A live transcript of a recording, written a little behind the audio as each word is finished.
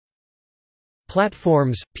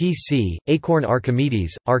Platforms: PC, Acorn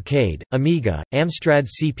Archimedes, Arcade, Amiga, Amstrad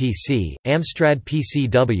CPC, Amstrad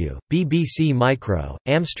PCW, BBC Micro,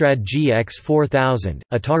 Amstrad GX 4000,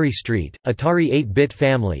 Atari ST, Atari 8-bit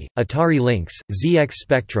Family, Atari Lynx, ZX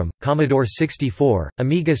Spectrum, Commodore 64,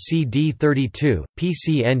 Amiga CD32,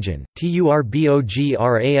 PC Engine,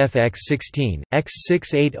 TURBOGRAFX16,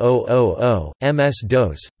 X68000,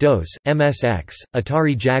 MS-DOS, DOS, MSX,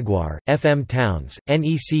 Atari Jaguar, FM Towns,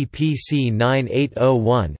 NEC PC 9801,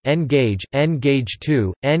 N-Gage, N-Gage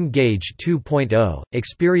 2, N-Gage 2.0,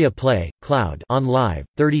 Xperia Play, Cloud on Live,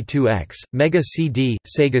 32X, Mega-CD,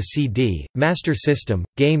 Sega CD, Master System,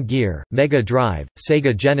 Game Gear, Mega Drive,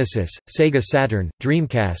 Sega Genesis, Sega Saturn,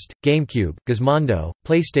 Dreamcast, GameCube, Gizmondo,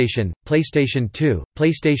 PlayStation, PlayStation 2,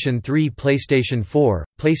 PlayStation 3, PlayStation 4,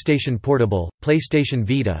 PlayStation Portable, PlayStation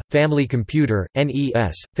Vita, Family Computer,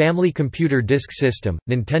 NES, Family Computer Disk System,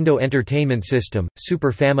 Nintendo Entertainment System,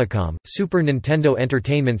 Super Famicom, Super Nintendo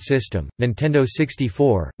Entertainment System, Nintendo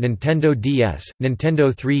 64, Nintendo DS,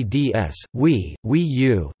 Nintendo 3DS, Wii, Wii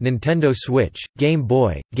U, Nintendo Switch, Game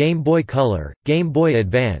Boy Color, Game Boy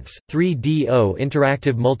Advance, 3DO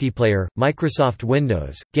Interactive Multiplayer, Microsoft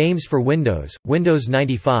Windows, Games for Windows, Windows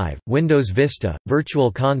 95, Windows Vista,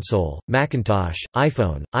 Virtual Console, Macintosh,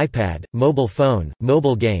 iPhone, iPad, Mobile Phone,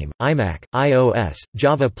 Mobile Game, iMac, iOS,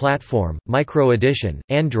 Java Platform, Micro Edition,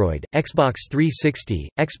 Android, Xbox 360,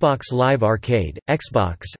 Xbox Live Arcade,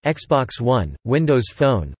 Xbox, Xbox One, Windows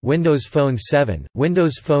Phone, Windows Phone 7,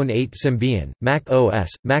 Windows Phone 8 Symbian, Mac OS,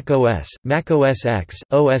 Mac OS, Mac OS X,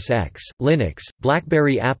 OS X, Linux,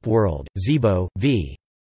 BlackBerry App World, Zibo, v.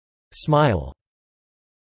 Smile.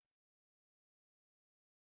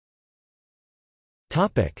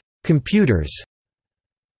 Computers.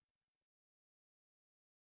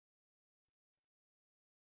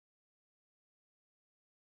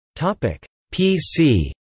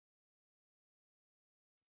 PC.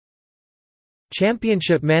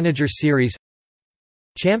 Championship Manager Series,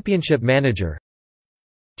 Championship Manager,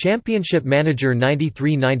 Championship Manager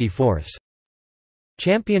 93/94,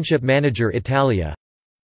 Championship Manager Italia,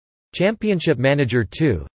 Championship Manager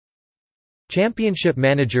 2, Championship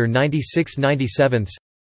Manager 96/97,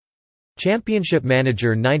 Championship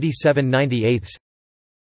Manager 97/98,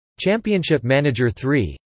 Championship Manager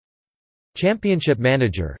 3, Championship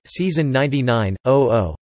Manager, Season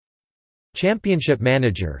 99-00, Championship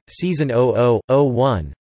Manager, Season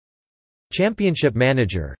 00-01, Championship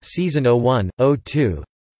Manager, Season 01-02,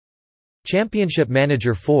 Championship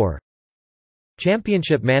Manager 4,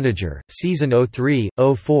 Championship Manager, Season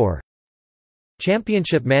 03-04,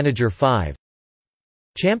 Championship Manager 5,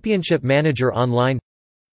 Championship Manager Online,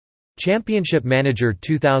 Championship Manager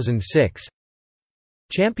 2006,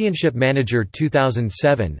 Championship Manager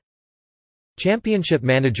 2007, Championship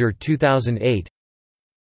Manager 2008,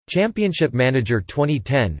 Championship Manager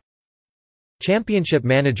 2010, Championship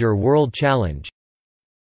Manager World Challenge,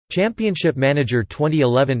 Championship Manager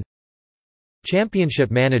 2011,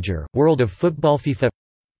 Championship Manager, World of Football, FIFA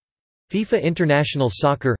International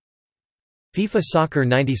Soccer, FIFA Soccer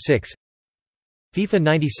 96, FIFA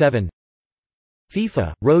 97,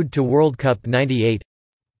 FIFA, Road to World Cup 98,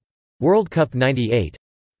 World Cup 98,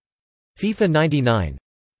 FIFA 99,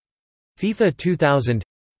 FIFA 2000,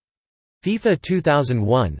 FIFA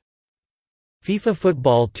 2001, FIFA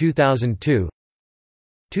Football 2002,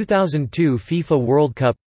 2002 FIFA World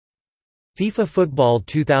Cup, FIFA Football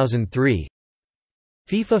 2003,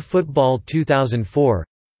 FIFA Football 2004,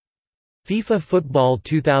 FIFA Football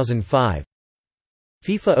 2005,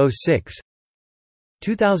 FIFA 06,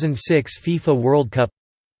 2006 FIFA World Cup,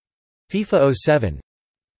 FIFA 07,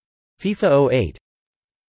 FIFA 08,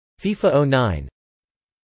 FIFA 09,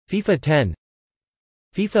 FIFA 10,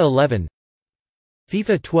 FIFA 11,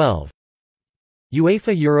 FIFA 12,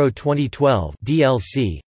 UEFA Euro 2012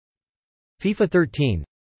 DLC, FIFA 13,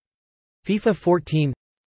 FIFA 14,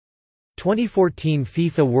 2014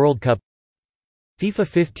 FIFA World Cup, FIFA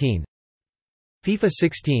 15, FIFA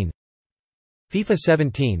 16, FIFA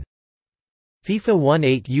 17, FIFA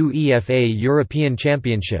 18 UEFA European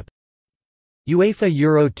Championship, UEFA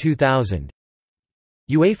Euro 2000,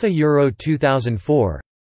 UEFA Euro 2004,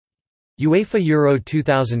 UEFA Euro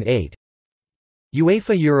 2008,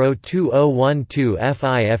 UEFA Euro 2012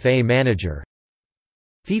 FIFA Manager,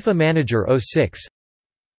 FIFA Manager 06,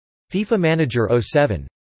 FIFA Manager 07,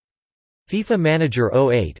 FIFA Manager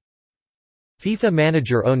 08, FIFA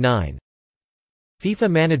Manager 09,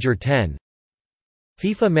 FIFA Manager 10,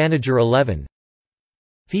 FIFA Manager 11,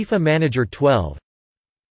 FIFA Manager 12,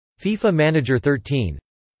 FIFA Manager 13,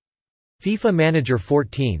 FIFA Manager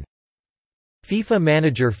 14, FIFA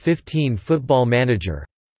Manager 15, Football Manager,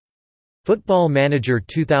 Football Manager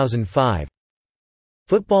 2005,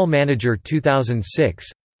 Football Manager 2006,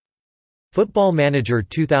 Football Manager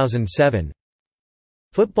 2007,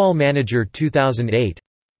 Football Manager 2008,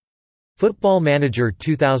 Football Manager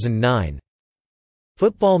 2009,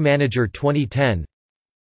 Football Manager 2010,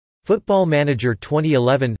 Football Manager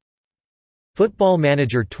 2011, Football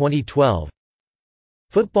Manager 2012,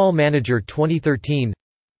 Football Manager 2013,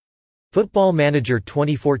 Football Manager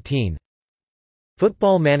 2014,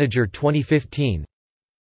 Football Manager 2015,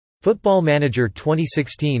 Football Manager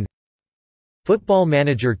 2016, Football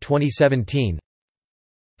Manager 2017,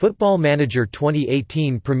 Football Manager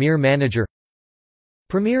 2018, Premier Manager,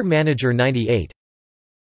 Premier Manager 98,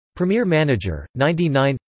 Premier Manager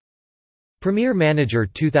 99, Premier Manager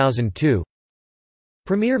 2002,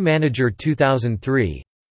 Premier Manager 2003,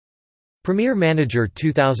 Premier Manager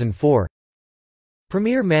 2004,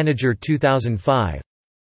 Premier Manager 2005,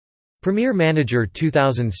 Premier Manager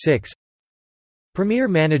 2006, Premier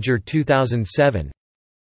Manager 2007,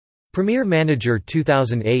 Premier Manager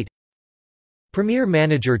 2008, Premier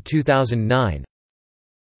Manager 2009,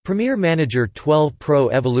 Premier Manager 12, Pro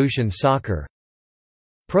Evolution Soccer,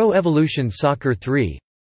 Pro Evolution Soccer 3,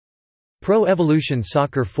 Pro Evolution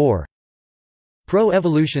Soccer 4, Pro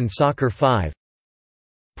Evolution Soccer 5,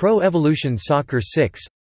 Pro Evolution Soccer 6,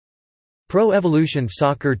 Pro Evolution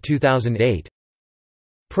Soccer 2008,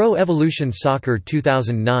 Pro Evolution Soccer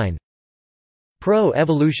 2009, Pro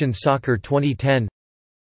Evolution Soccer 2010,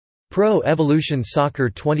 Pro Evolution Soccer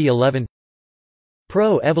 2011,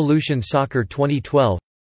 Pro Evolution Soccer 2012,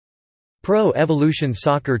 Pro Evolution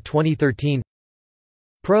Soccer 2013,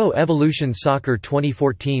 Pro Evolution Soccer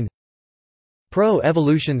 2014, Pro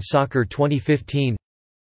Evolution Soccer 2015,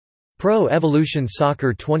 Pro Evolution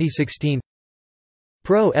Soccer 2016,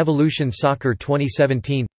 Pro Evolution Soccer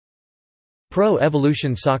 2017, Pro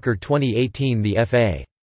Evolution Soccer 2018. The FA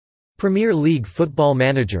Premier League Football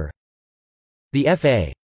Manager, the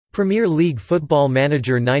FA Premier League Football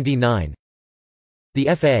Manager 99, the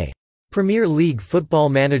FA Premier League Football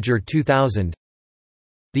Manager 2000,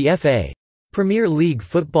 the FA Premier League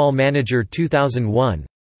Football Manager 2001,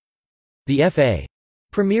 the FA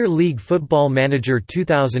Premier League Football Manager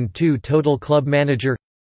 2002, Total Club Manager,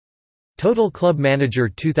 Total Club Manager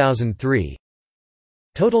 2003,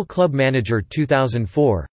 Total Club Manager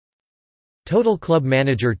 2004, Total Club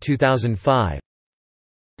Manager 2005,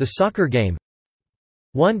 The Soccer Game,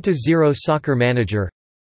 1-0 Soccer Manager,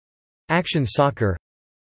 Action Soccer,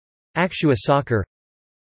 Actua Soccer,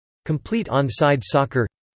 Complete Onside Soccer,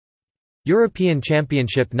 European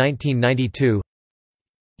Championship 1992,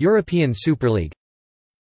 European Super League,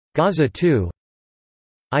 Gaza 2,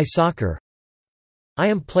 iSoccer, I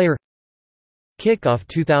Am Player, Kickoff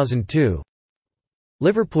 2002,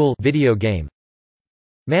 Liverpool video game,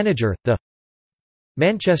 Manager, The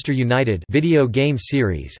Manchester United video game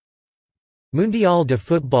series, Mundial de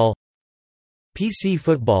Football, PC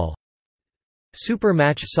Football, Super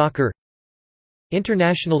Match Soccer,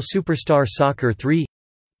 International Superstar Soccer 3,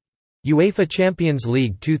 UEFA Champions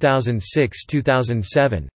League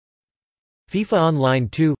 2006-2007, FIFA Online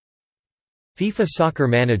 2, FIFA Soccer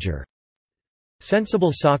Manager,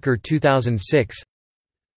 Sensible Soccer 2006,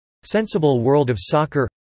 Sensible World of Soccer,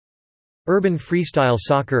 Urban Freestyle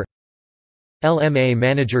Soccer, LMA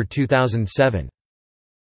Manager 2007.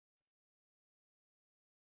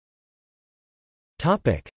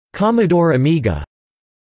 Commodore Amiga,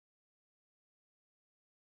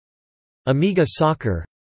 Amiga Soccer,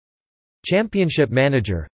 Championship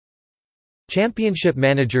Manager, Championship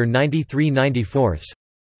Manager 93-94,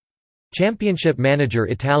 Championship Manager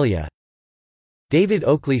Italia, David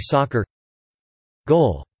Oakley Soccer,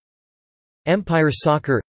 Goal, Empire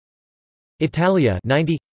Soccer, Italia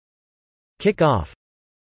 90, Kick-Off,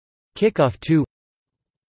 Kick-Off 2,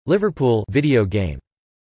 Liverpool video game,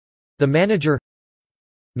 The Manager,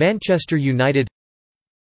 Manchester United,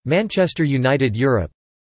 Manchester United Europe,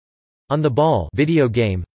 On the Ball video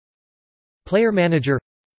game, Player Manager,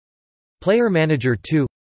 Player Manager 2,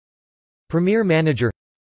 Premier Manager,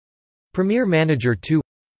 Premier Manager 2,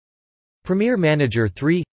 Premier Manager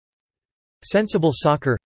 3, Sensible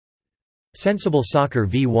Soccer, Sensible Soccer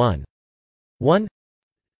V1 1,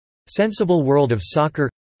 Sensible World of Soccer,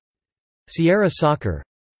 Sierra Soccer,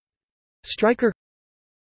 Striker,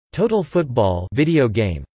 Total Football video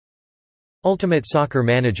game, Ultimate Soccer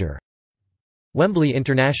Manager, Wembley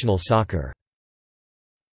International Soccer.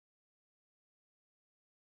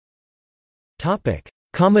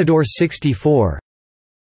 Commodore 64,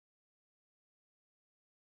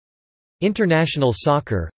 International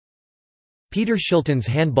Soccer, Peter Shilton's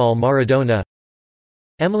Handball Maradona,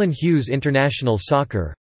 Emlyn Hughes International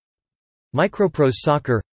Soccer, Microprose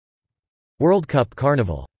Soccer, World Cup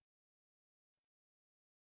Carnival.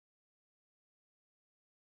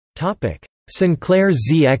 Sinclair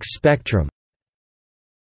ZX Spectrum.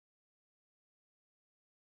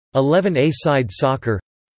 11A-side soccer,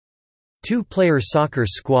 2-player soccer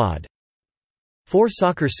squad, 4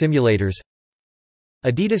 soccer simulators,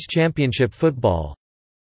 Adidas Championship Football,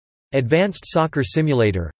 Advanced Soccer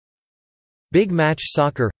Simulator, Big Match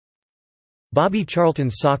Soccer, Bobby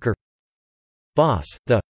Charlton's Soccer, Boss,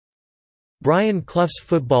 The Brian Clough's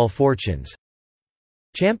Football Fortunes,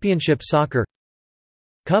 Championship Soccer,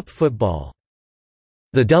 Cup Football,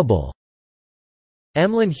 The Double,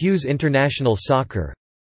 Emlyn Hughes International Soccer,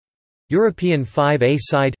 European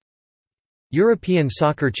 5A-side, European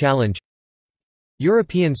Soccer Challenge,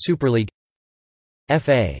 European Super League,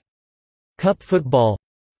 FA Cup Football,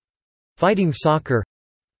 Fighting Soccer,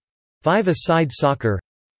 5A-side Soccer,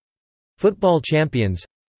 Football Champions,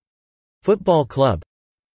 Football Club,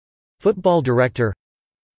 Football Director,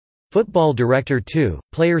 Football Director 2,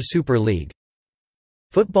 Player Super League,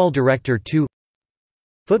 Football Director 2,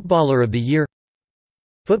 Footballer of the Year,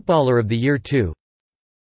 Footballer of the Year 2,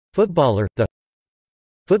 Footballer, The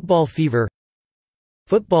Football Fever,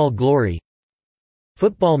 Football Glory,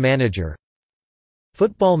 Football Manager,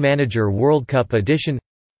 Football Manager World Cup Edition,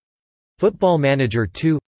 Football Manager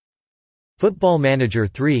 2, Football Manager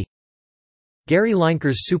 3, Gary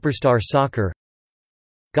Lineker's Superstar Soccer,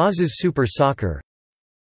 Gaz's Super Soccer,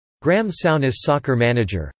 Graham Souness Soccer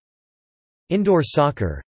Manager, Indoor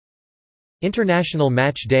Soccer, International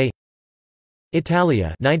Match Day,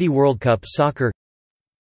 Italia 90 World Cup Soccer,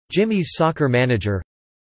 Jimmy's Soccer Manager,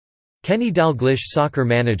 Kenny Dalglish Soccer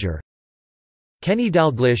Manager, Kenny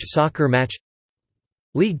Dalglish Soccer Match,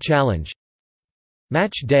 League Challenge,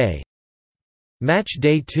 Match Day, Match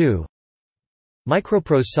Day 2,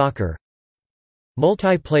 Microprose Soccer,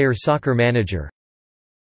 Multiplayer Soccer Manager,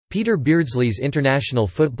 Peter Beardsley's International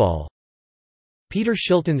Football, Peter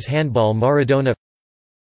Shilton's Handball Maradona,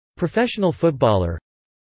 Professional Footballer,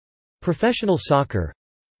 Professional Soccer,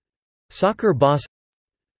 Soccer Boss,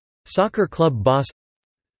 Soccer Club Boss,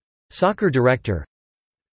 Soccer Director,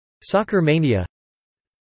 Soccer Mania,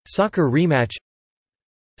 Soccer Rematch,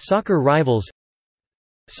 Soccer Rivals,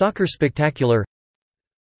 Soccer Spectacular,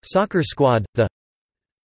 Soccer Squad, The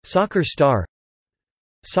Soccer Star,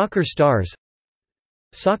 Soccer Stars,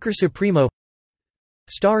 Soccer Supremo,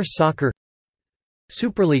 Stars Soccer,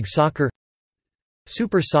 Super League Soccer,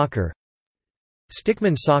 Super Soccer,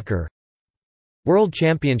 Stickman Soccer, World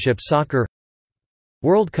Championship Soccer,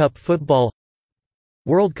 World Cup Football,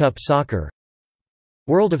 World Cup Soccer,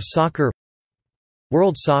 World of Soccer,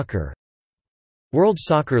 World Soccer, World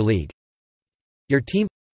Soccer League, Your Team,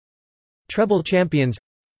 Treble Champions,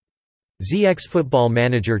 ZX Football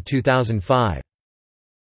Manager 2005.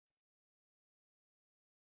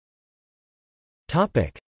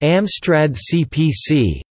 Amstrad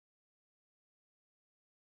CPC,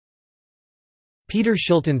 Peter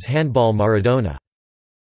Shilton's Handball Maradona.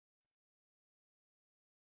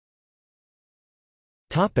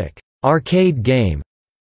 Arcade game,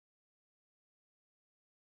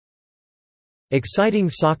 Exciting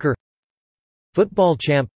Soccer, Football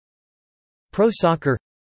Champ, Pro Soccer,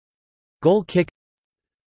 Goal Kick,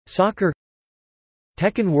 Soccer,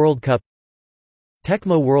 Tekken World Cup,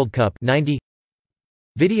 Tecmo World Cup 90,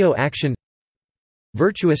 Video Action,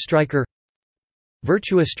 Virtua Striker,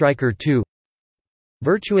 Virtua Striker 2,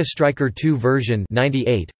 Virtua Striker 2 version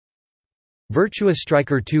 98, Virtua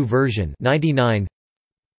Striker 2 version 99,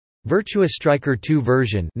 Virtua Striker 2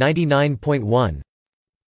 version 99.1,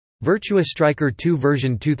 Virtua Striker 2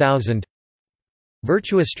 version 2000,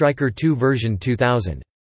 Virtua Striker 2 version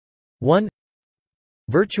 2001,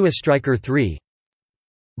 Virtua Striker 3,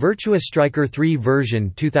 Virtua Striker 3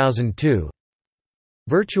 version 2002,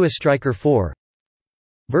 Virtua Striker 4,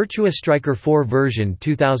 Virtua Striker 4 version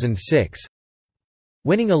 2006,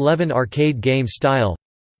 Winning 11 Arcade Game Style,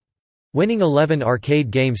 Winning 11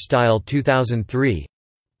 Arcade Game Style 2003,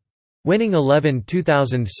 Winning 11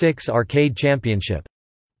 2006 Arcade Championship,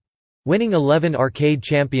 Winning 11 Arcade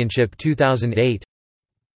Championship 2008,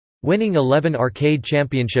 Winning 11 Arcade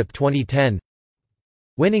Championship 2010,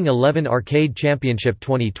 Winning 11 Arcade Championship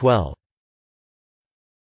 2012.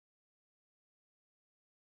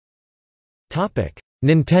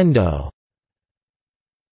 Nintendo.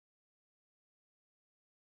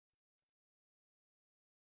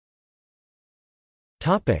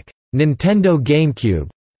 Nintendo GameCube,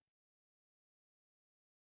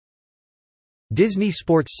 Disney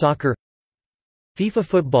Sports Soccer, FIFA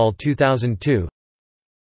Football 2002,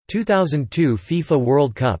 2002 FIFA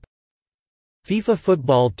World Cup, FIFA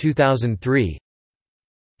Football 2003,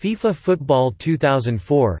 FIFA Football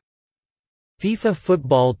 2004, FIFA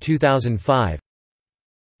Football 2005,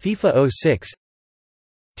 FIFA 06,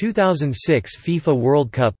 2006 FIFA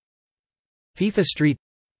World Cup,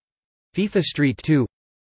 FIFA Street 2,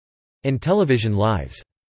 and Television Lives.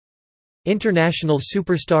 International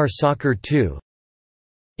Superstar Soccer 2,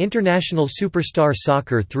 International Superstar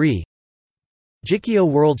Soccer 3, Jikio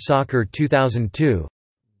World Soccer 2002,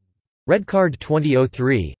 Red Card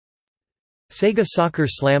 2003, Sega Soccer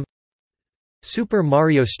Slam, Super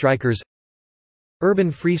Mario Strikers,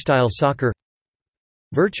 Urban Freestyle Soccer,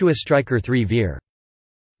 Virtua Striker 3 Veer.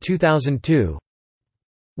 2002.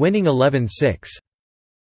 Winning 11-6.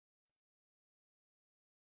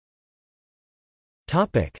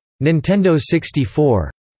 Topic: Nintendo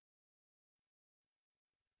 64.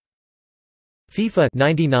 FIFA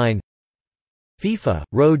 99, FIFA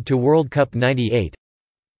Road to World Cup 98,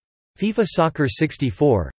 FIFA Soccer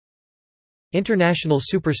 64, International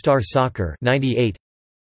Superstar Soccer 98,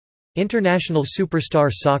 International Superstar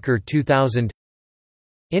Soccer 2000,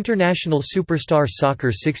 International Superstar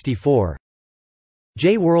Soccer 64,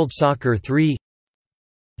 J-World Soccer 3,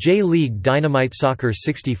 J-League Dynamite Soccer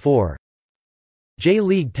 64,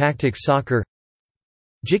 J-League Tactics Soccer,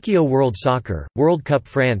 Jikio World Soccer, World Cup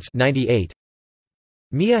France 98,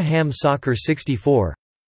 Mia Hamm Soccer 64,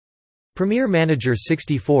 Premier Manager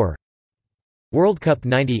 64, World Cup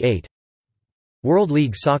 98, World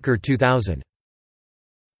League Soccer 2000.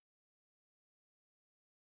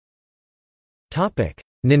 Topic: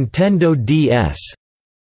 Nintendo DS.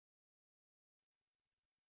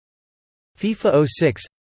 FIFA 06,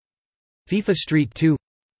 FIFA Street 2,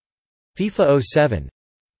 FIFA 07,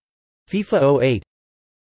 FIFA 08,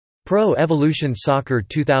 Pro Evolution Soccer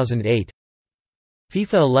 2008,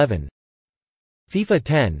 FIFA 11, FIFA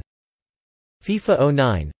 10, FIFA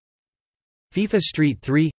 09, FIFA Street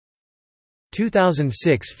 3,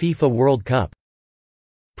 2006 FIFA World Cup,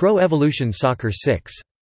 Pro Evolution Soccer 6.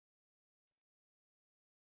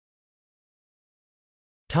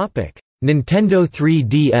 Topic: Nintendo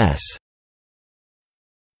 3DS.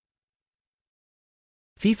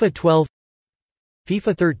 FIFA 12,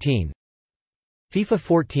 FIFA 13, FIFA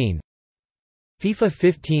 14, FIFA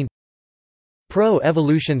 15, Pro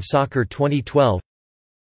Evolution Soccer 2012,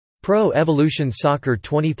 Pro Evolution Soccer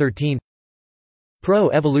 2013, Pro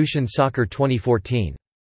Evolution Soccer 2014.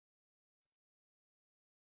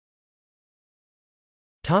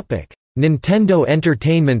 Topic: Nintendo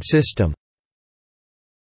Entertainment System.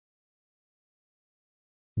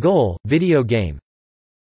 Goal, video game.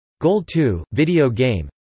 Goal 2, video game.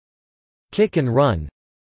 Kick and Run,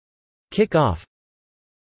 Kick Off,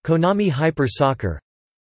 Konami Hyper Soccer,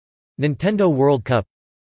 Nintendo World Cup,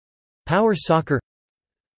 Power Soccer,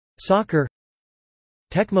 Soccer,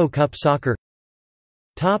 Tecmo Cup Soccer,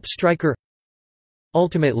 Top Striker,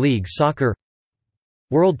 Ultimate League Soccer,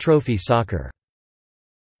 World Trophy Soccer.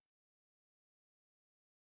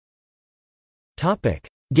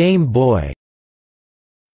 Game Boy.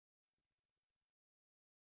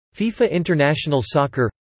 FIFA International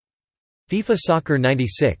Soccer, FIFA Soccer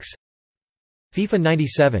 96, FIFA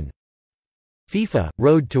 97, FIFA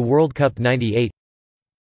Road to World Cup 98,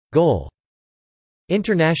 Goal,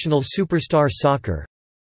 International Superstar Soccer,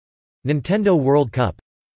 Nintendo World Cup,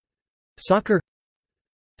 Soccer,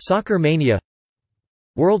 Soccer Mania,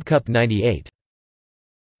 World Cup 98.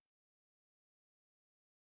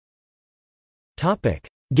 Topic: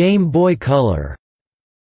 Game Boy Color.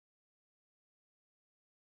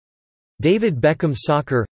 David Beckham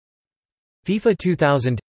Soccer, FIFA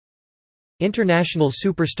 2000, International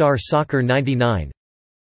Superstar Soccer 99,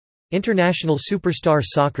 International Superstar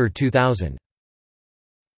Soccer 2000.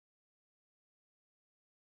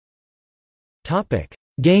 Topic: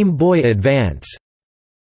 Game Boy Advance.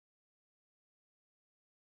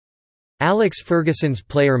 Alex Ferguson's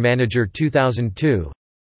Player Manager 2002,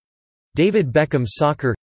 David Beckham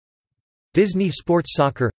Soccer, Disney Sports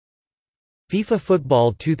Soccer, FIFA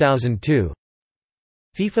Football 2002,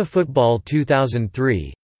 FIFA Football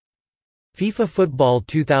 2003, FIFA Football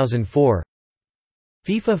 2004,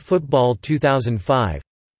 FIFA Football 2005,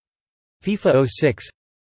 FIFA 06,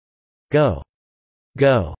 Go!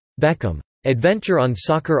 Go! Beckham! Adventure on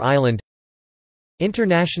Soccer Island,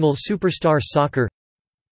 International Superstar Soccer,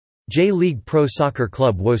 J-League Pro Soccer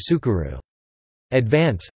Club Wosukuru.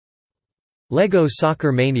 Advance, Lego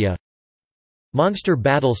Soccer Mania, Monster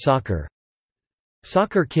Battle Soccer,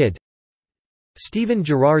 Soccer Kid, Steven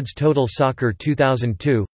Gerrard's Total Soccer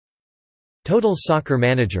 2002, Total Soccer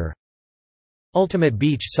Manager, Ultimate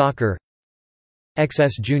Beach Soccer,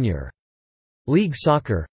 XS Junior League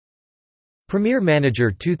Soccer, Premier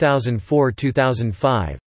Manager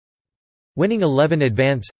 2004-2005, Winning 11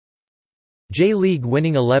 Advance, J-League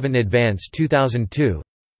Winning 11 Advance 2002,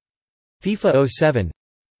 FIFA 07,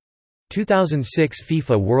 2006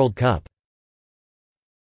 FIFA World Cup.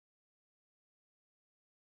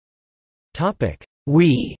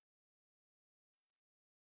 Wii.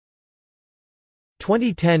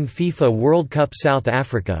 2010 FIFA World Cup South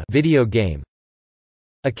Africa video game.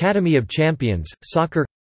 Academy of Champions soccer.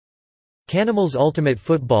 Canimals Ultimate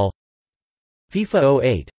Football. FIFA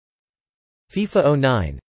 08, FIFA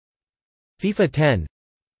 09, FIFA 10,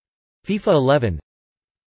 FIFA 11,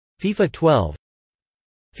 FIFA 12,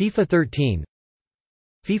 FIFA 13,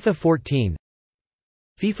 FIFA 14,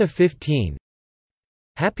 FIFA 15,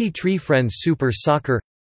 Happy Tree Friends Super Soccer,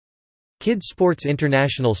 Kids Sports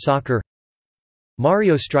International Soccer,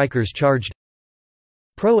 Mario Strikers Charged,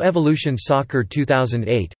 Pro Evolution Soccer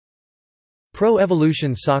 2008, Pro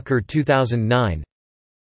Evolution Soccer 2009,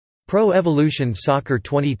 Pro Evolution Soccer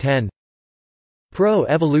 2010, Pro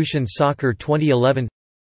Evolution Soccer 2011,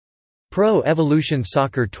 Pro Evolution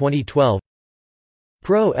Soccer 2012,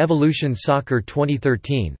 Pro Evolution Soccer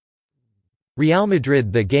 2013, Real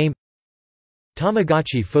Madrid The Game,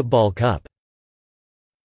 Tamagotchi Football Cup.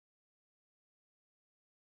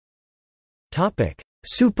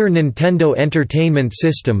 Super Nintendo Entertainment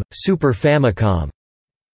System, Super Famicom.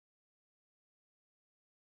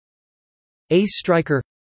 Ace Striker,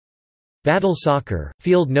 Battle Soccer,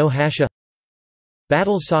 Field no Hasha,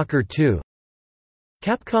 Battle Soccer 2,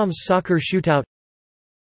 Capcom's Soccer Shootout,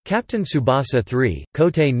 Captain Tsubasa 3,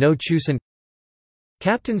 Kotei no Chusen,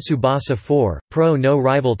 Captain Tsubasa 4, Pro no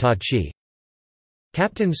Rival Tachi,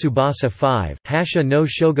 Captain Tsubasa 5, Hasha no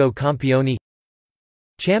Shogo Campioni,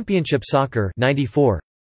 Championship Soccer 94,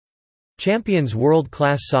 Champions World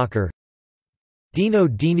Class Soccer, Dino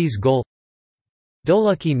Dini's Goal,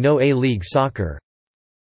 Doluki no A-League Soccer,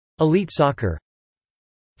 Elite Soccer,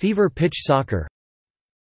 Fever Pitch Soccer,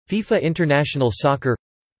 FIFA International Soccer,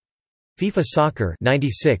 FIFA Soccer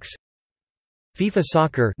 96, FIFA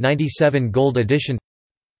Soccer 97 Gold Edition,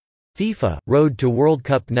 FIFA Road to World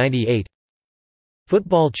Cup 98,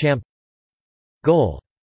 Football Champ, Goal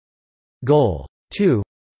 2,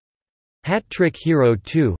 Hat Trick Hero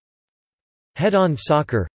 2, Head-On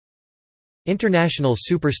Soccer, International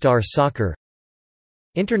Superstar Soccer,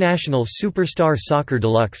 International Superstar Soccer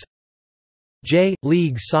Deluxe,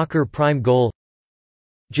 J-League Soccer Prime Goal,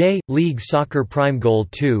 J-League Soccer Prime Goal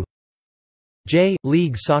 2,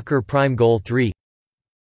 J-League Soccer Prime Goal 3,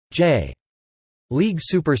 J-League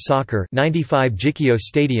Super Soccer 95 Jikio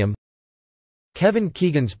Stadium, Kevin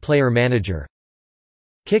Keegan's Player Manager,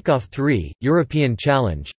 Kickoff 3, European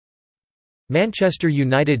Challenge, Manchester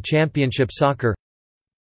United Championship Soccer,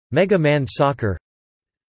 Mega Man Soccer,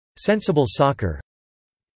 Sensible Soccer,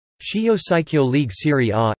 Shio Saikyo League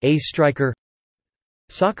Serie A, Ace Striker,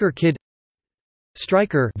 Soccer Kid,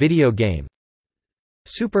 Striker video game,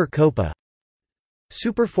 Super Copa,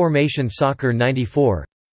 Super Formation Soccer 94,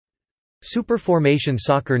 Super Formation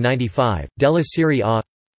Soccer 95, Della Serie A,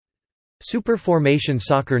 Super Formation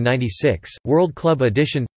Soccer 96, World Club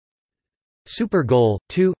Edition, Super Goal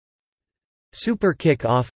 2, Super Kick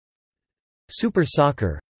Off, Super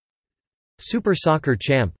Soccer, Super Soccer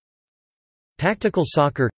Champ, Tactical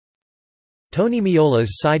Soccer, Tony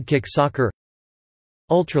Miola's Sidekick Soccer,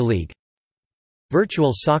 Ultra League,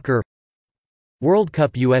 Virtual Soccer, World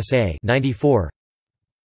Cup USA 94,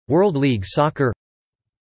 World League Soccer,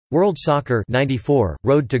 World Soccer 94,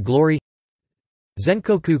 Road to Glory,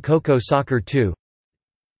 Zenkoku Koko Soccer 2,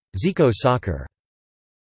 Zico Soccer.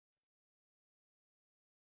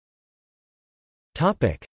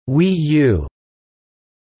 Wii U,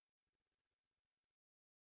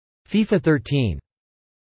 FIFA 13.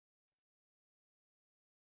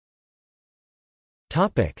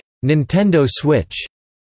 Nintendo Switch,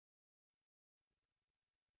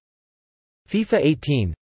 FIFA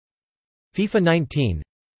 18, FIFA 19,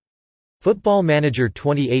 Football Manager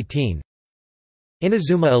 2018,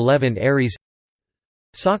 Inazuma 11 Ares,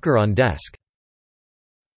 Soccer on Desk.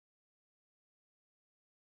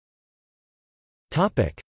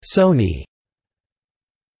 Sony.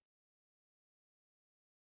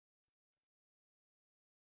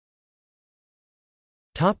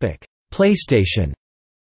 PlayStation.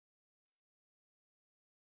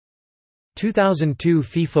 2002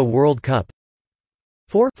 FIFA World Cup,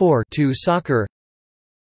 4-4-2 Soccer,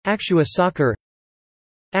 Actua Soccer,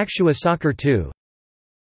 Actua Soccer 2,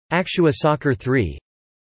 Actua Soccer 3,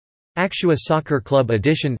 Actua Soccer Club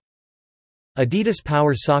Edition, Adidas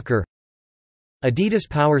Power Soccer, Adidas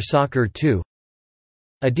Power Soccer 2,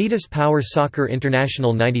 Adidas Power Soccer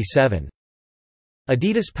International 97,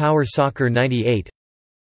 Adidas Power Soccer 98,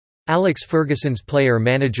 Alex Ferguson's Player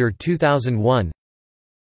Manager 2001,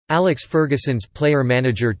 Alex Ferguson's Player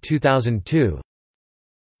Manager 2002,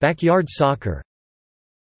 Backyard Soccer,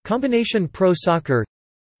 Combination Pro Soccer,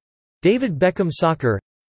 David Beckham Soccer,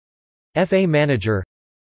 FA Manager,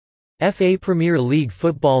 FA Premier League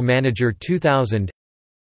Football Manager 2000,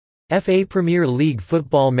 FA Premier League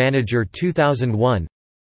Football Manager 2001,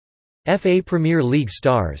 FA Premier League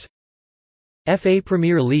Stars, FA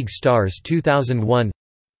Premier League Stars 2001,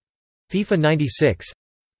 FIFA 96,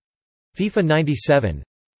 FIFA 97,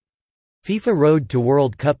 FIFA Road to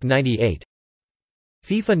World Cup 98,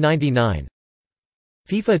 FIFA 99,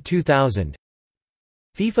 FIFA 2000,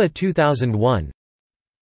 FIFA 2001,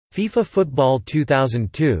 FIFA Football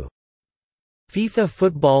 2002, FIFA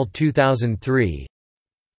Football 2003,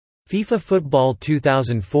 FIFA Football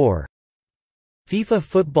 2004, FIFA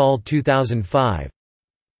Football 2005,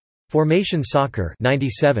 Formation Soccer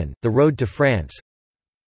 97, The Road to France,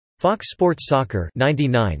 Fox Sports Soccer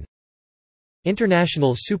 99,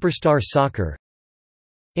 International Superstar Soccer,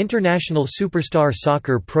 International Superstar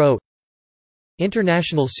Soccer Pro,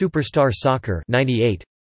 International Superstar Soccer 98,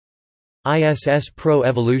 ISS Pro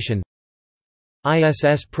Evolution,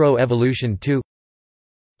 ISS Pro Evolution 2,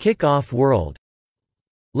 Kick-Off World,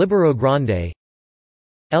 Libero Grande,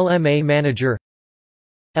 LMA Manager,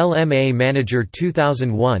 LMA Manager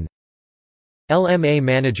 2001, LMA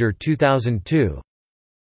Manager 2002,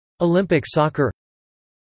 Olympic Soccer,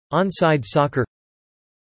 Onside Soccer,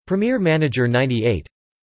 Premier Manager 98,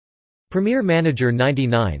 Premier Manager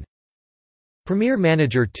 99, Premier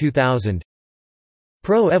Manager 2000,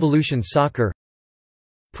 Pro Evolution Soccer,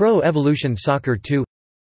 Pro Evolution Soccer 2,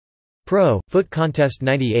 Pro Foot Contest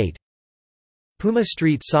 98, Puma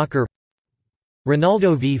Street Soccer,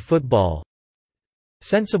 Ronaldo v Football,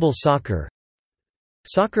 Sensible Soccer,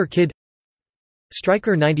 Soccer Kid,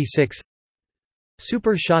 Striker 96,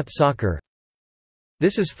 Super Shot Soccer,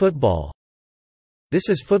 This is Football, This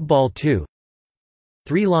is Football 2,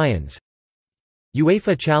 Three Lions,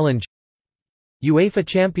 UEFA Challenge, UEFA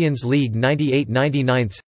Champions League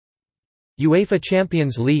 98-99, UEFA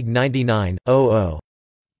Champions League 99-00,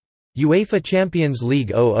 UEFA Champions League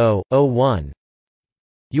 00-01,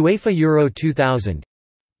 UEFA Euro 2000,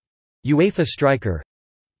 UEFA Striker,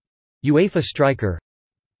 UEFA Striker,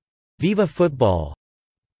 Viva Football,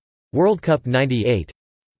 World Cup 98,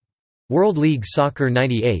 World League Soccer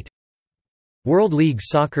 98, World League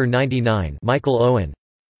Soccer 99 Michael Owen,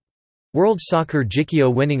 World Soccer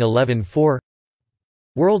Jikio winning 11-4,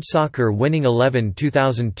 World Soccer winning 11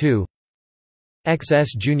 2002, XS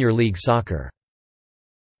Junior League Soccer.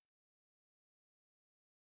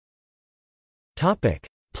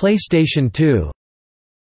 PlayStation 2,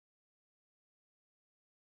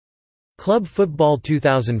 Club Football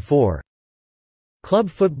 2004, Club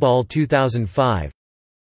Football 2005,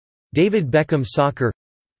 David Beckham Soccer,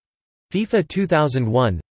 FIFA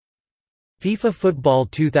 2001, FIFA Football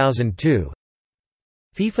 2002,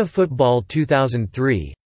 FIFA Football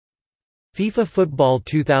 2003, FIFA Football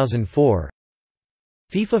 2004,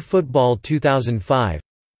 FIFA Football 2005,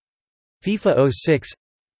 FIFA 06,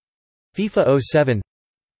 FIFA 07,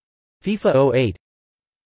 FIFA 08,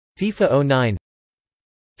 FIFA 09,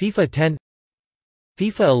 FIFA 10,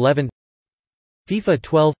 FIFA 11, FIFA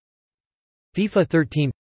 12, FIFA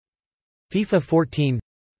 13, FIFA 14,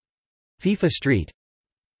 FIFA Street,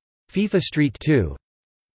 FIFA Street 2,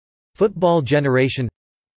 Football Generation,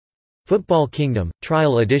 Football Kingdom,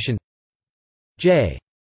 Trial Edition, J.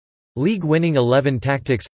 League Winning 11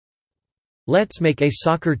 Tactics, Let's Make a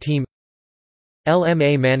Soccer Team,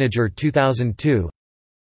 LMA Manager 2002,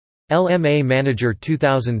 LMA Manager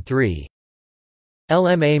 2003,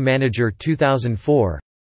 LMA Manager 2004,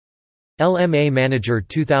 LMA Manager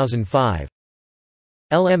 2005,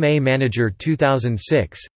 LMA Manager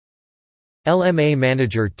 2006, LMA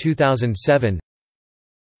Manager 2007,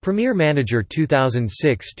 Premier Manager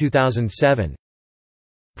 2006-2007,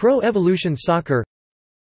 Pro Evolution Soccer,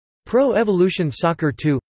 Pro Evolution Soccer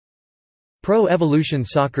 2, Pro Evolution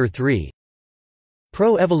Soccer 3,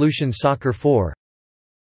 Pro Evolution Soccer 4,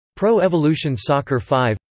 Pro Evolution Soccer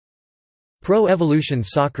 5, Pro Evolution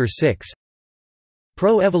Soccer 6,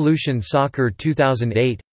 Pro Evolution Soccer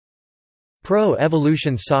 2008, Pro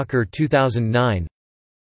Evolution Soccer 2009,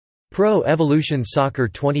 Pro Evolution Soccer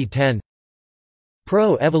 2010,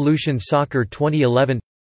 Pro Evolution Soccer 2011,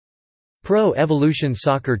 Pro Evolution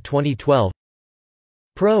Soccer 2012,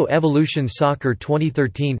 Pro Evolution Soccer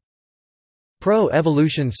 2013, Pro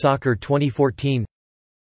Evolution Soccer 2014,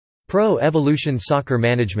 Pro Evolution Soccer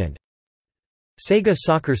Management, Sega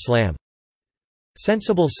Soccer Slam,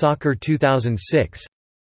 Sensible Soccer 2006,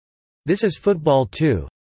 This is Football 2,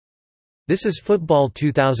 This is Football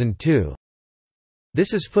 2002,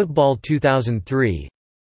 This is Football 2003,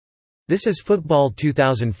 This is Football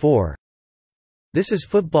 2004, This is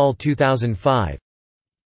Football 2005,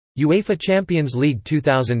 UEFA Champions League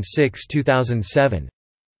 2006-2007,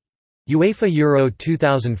 UEFA Euro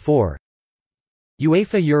 2004,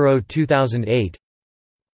 UEFA Euro 2008,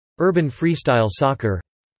 Urban Freestyle Soccer,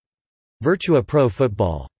 Virtua Pro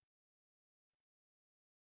Football.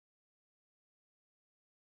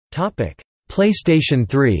 PlayStation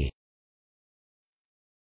 3.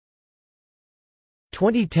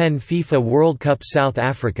 2010 FIFA World Cup South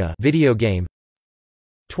Africa video game,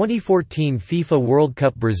 2014 FIFA World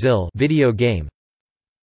Cup Brazil video game,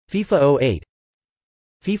 FIFA 08,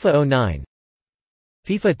 FIFA 09,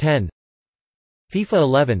 FIFA 10, FIFA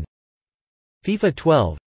 11, FIFA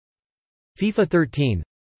 12, FIFA 13,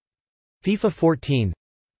 FIFA 14,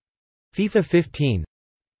 FIFA 15,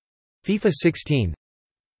 FIFA 16,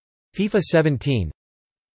 FIFA 17,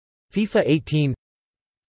 FIFA 18,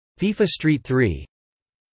 FIFA Street 3,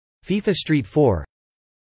 FIFA Street 4,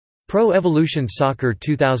 Pro Evolution Soccer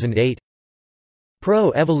 2008,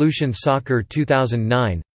 Pro Evolution Soccer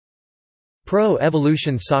 2009, Pro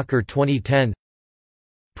Evolution Soccer 2010,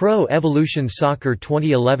 Pro Evolution Soccer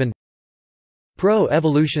 2011, Pro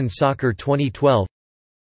Evolution Soccer 2012,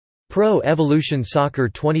 Pro Evolution Soccer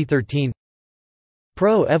 2013,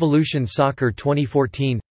 Pro Evolution Soccer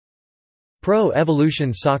 2014, Pro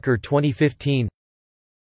Evolution Soccer 2015,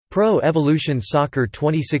 Pro Evolution Soccer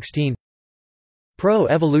 2016, Pro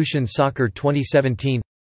Evolution Soccer 2017,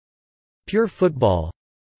 Pure Football,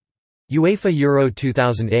 UEFA Euro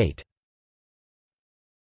 2008.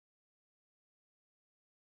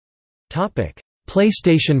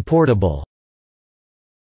 PlayStation Portable.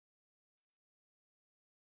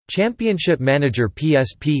 Championship Manager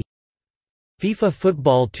PSP, FIFA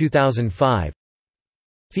Football 2005,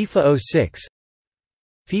 FIFA 06,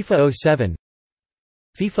 FIFA 07,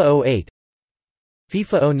 FIFA 08,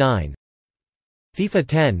 FIFA 09, FIFA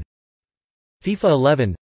 10, FIFA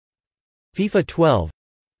 11, FIFA 12,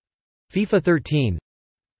 FIFA 13,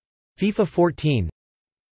 FIFA 14,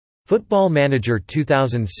 Football Manager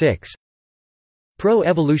 2006, Pro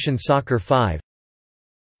Evolution Soccer 5,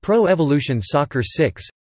 Pro Evolution Soccer 6,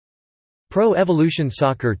 Pro Evolution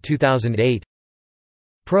Soccer 2008,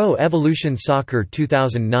 Pro Evolution Soccer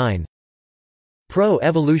 2009, Pro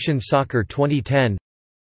Evolution Soccer 2010,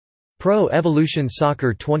 Pro Evolution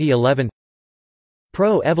Soccer 2011,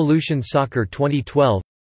 Pro Evolution Soccer 2012,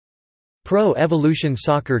 Pro Evolution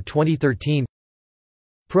Soccer 2013,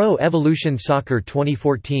 Pro Evolution Soccer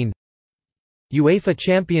 2014, UEFA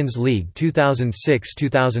Champions League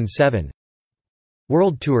 2006-2007,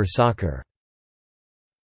 World Tour Soccer.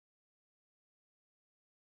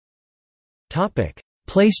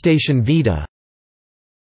 PlayStation Vita.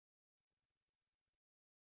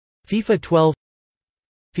 FIFA 12,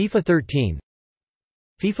 FIFA 13,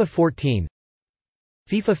 FIFA 14,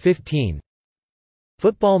 FIFA 15,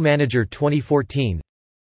 Football Manager 2014,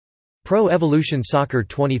 Pro Evolution Soccer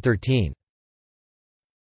 2013.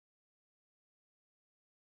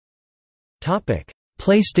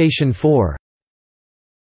 PlayStation 4.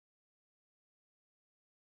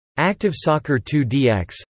 Active Soccer 2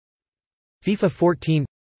 DX, FIFA 14,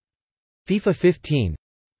 FIFA 15,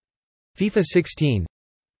 FIFA 16,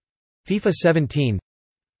 FIFA 17,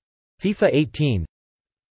 FIFA 18,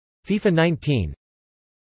 FIFA 19,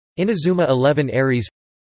 Inazuma 11 Ares,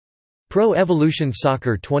 Pro Evolution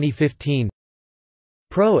Soccer 2015,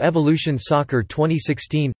 Pro Evolution Soccer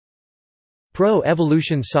 2016, Pro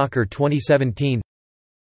Evolution Soccer 2017,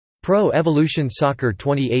 Pro Evolution Soccer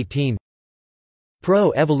 2018,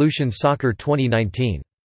 Pro Evolution Soccer 2019.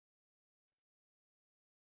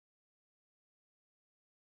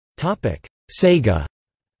 Sega.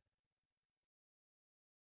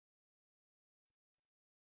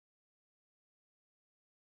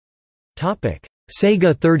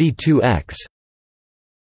 Sega 32X,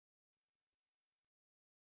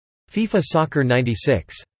 FIFA Soccer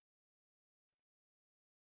 96.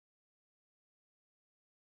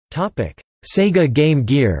 Sega Game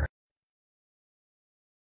Gear,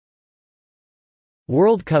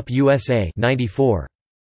 World Cup USA 94.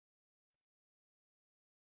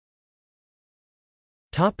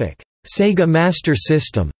 Sega Master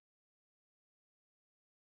System,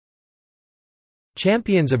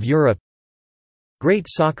 Champions of Europe, Great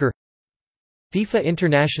Soccer, FIFA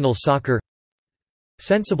International Soccer,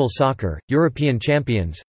 Sensible Soccer, European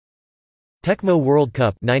Champions, Tecmo World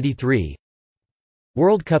Cup 93,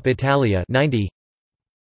 World Cup Italia 90,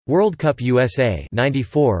 World Cup USA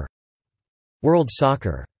 94, World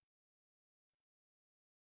Soccer.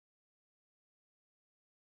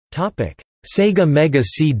 Sega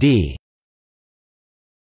Mega-CD,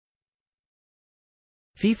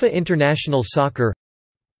 FIFA International Soccer,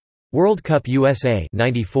 World Cup USA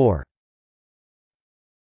 94.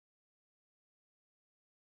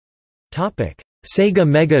 Sega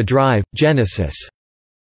Mega Drive, Genesis.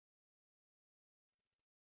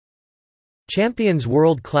 Champions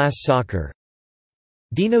World Class Soccer,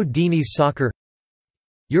 Dino Dini's Soccer,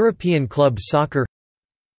 European Club Soccer,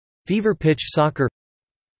 Fever Pitch Soccer,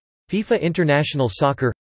 FIFA International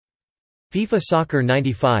Soccer, FIFA Soccer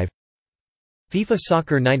 95, FIFA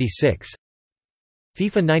Soccer 96,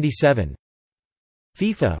 FIFA 97,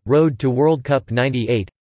 FIFA Road to World Cup 98,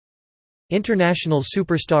 International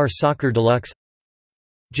Superstar Soccer Deluxe,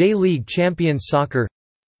 J-League Champions Soccer,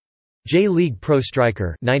 J-League Pro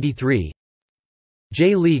Striker 93,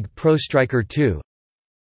 J-League Pro Striker 2,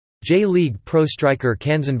 J-League Pro Striker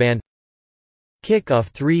Kanzenban, Kick-Off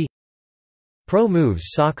 3, Pro Moves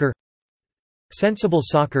Soccer, Sensible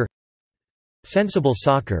Soccer, Sensible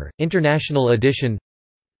Soccer International Edition,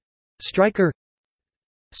 Striker,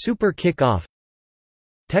 Super Kick-Off,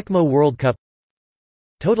 Tecmo World Cup,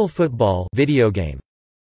 Total Football video game,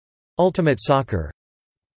 Ultimate Soccer,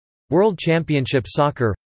 World Championship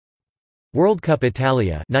Soccer, World Cup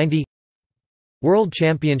Italia 90, World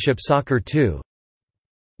Championship Soccer 2,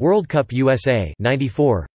 World Cup USA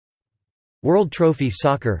 94, World Trophy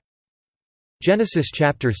Soccer, Genesis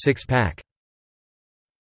Chapter 6-pack.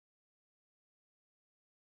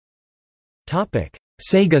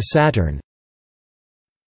 Sega Saturn.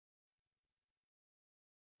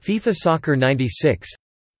 FIFA Soccer 96,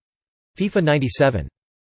 FIFA 97.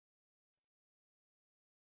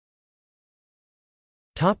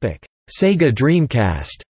 Sega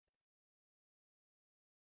Dreamcast.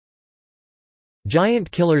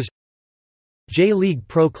 Giant Killers, J-League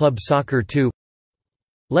Pro Club Soccer 2,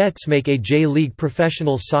 Let's Make a J-League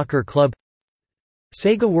Professional Soccer Club,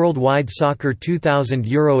 Sega Worldwide Soccer 2000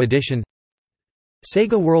 Euro Edition,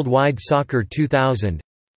 Sega Worldwide Soccer 2000,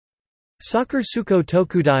 Soccer Suko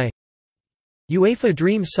Tokudai, UEFA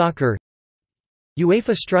Dream Soccer,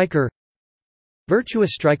 UEFA Striker, Virtua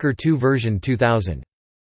Striker 2 version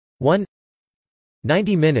 2001,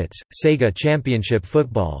 90 minutes, Sega Championship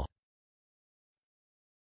Football.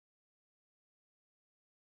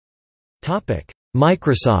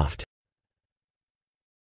 Microsoft.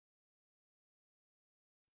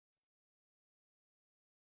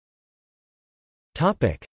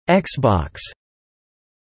 Xbox.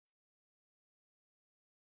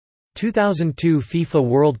 2002 FIFA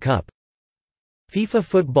World Cup, FIFA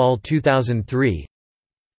Football 2003,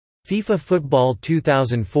 FIFA Football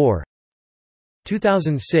 2004,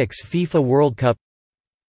 2006 FIFA World Cup,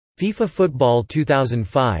 FIFA Football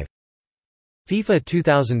 2005, FIFA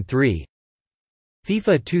 2003,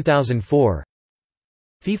 FIFA 2004,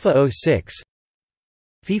 FIFA 06,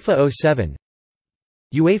 FIFA 07,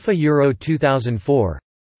 UEFA Euro 2004,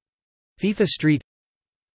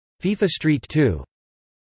 FIFA Street 2,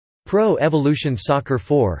 Pro Evolution Soccer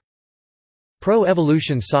 4, Pro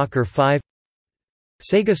Evolution Soccer 5,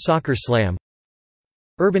 Sega Soccer Slam,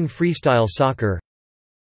 Urban Freestyle Soccer,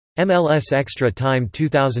 MLS Extra Time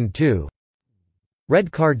 2002,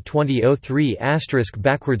 Red Card 2003 *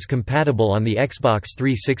 backwards compatible on the Xbox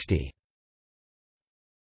 360.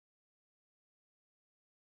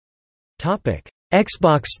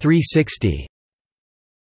 Xbox 360.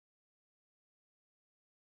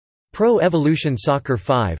 Pro Evolution Soccer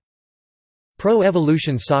 5, Pro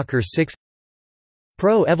Evolution Soccer 6,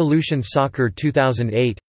 Pro Evolution Soccer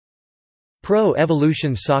 2008, Pro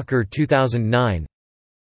Evolution Soccer 2009,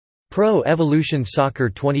 Pro Evolution Soccer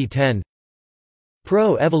 2010,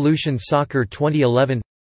 Pro Evolution Soccer 2011,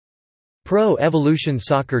 Pro Evolution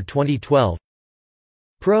Soccer 2012,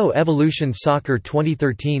 Pro Evolution Soccer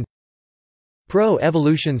 2013, Pro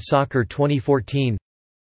Evolution Soccer 2014,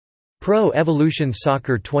 Pro Evolution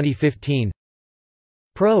Soccer 2015,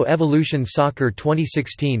 Pro Evolution Soccer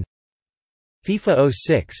 2016, FIFA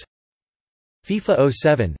 06, FIFA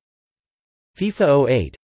 07, FIFA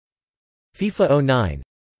 08, FIFA 09,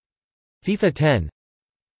 FIFA 10,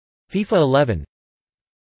 FIFA 11,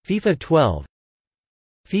 FIFA 12,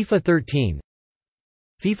 FIFA 13,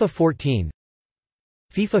 FIFA 14,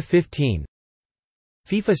 FIFA 15,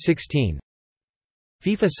 FIFA 16,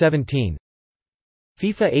 FIFA 17,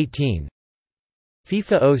 FIFA 18,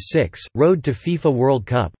 FIFA 06, Road to FIFA World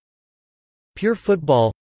Cup, Pure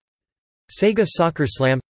Football, Sega Soccer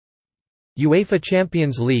Slam, UEFA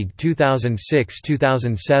Champions League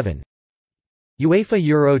 2006-2007, UEFA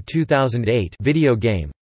Euro 2008 video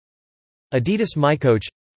game, Adidas MyCoach,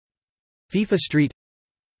 FIFA Street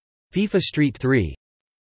 3,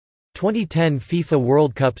 2010 FIFA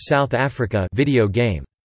World Cup South Africa video game.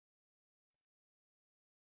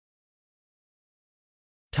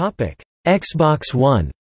 Xbox One.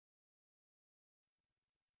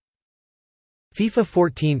 FIFA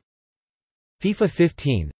 14, FIFA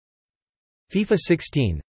 15, FIFA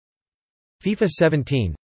 16, FIFA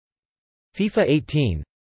 17, FIFA 18,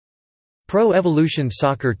 Pro Evolution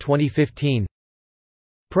Soccer 2015,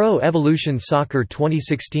 Pro Evolution Soccer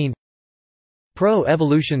 2016, Pro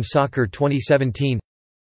Evolution Soccer 2017,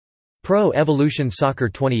 Pro Evolution Soccer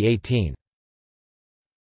 2018.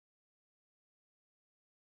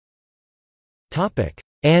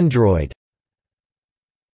 Android.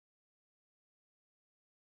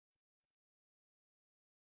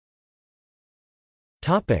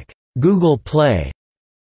 Google Play.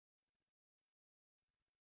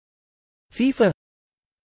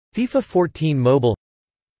 FIFA 14 Mobile,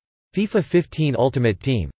 FIFA 15 Ultimate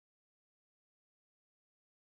Team.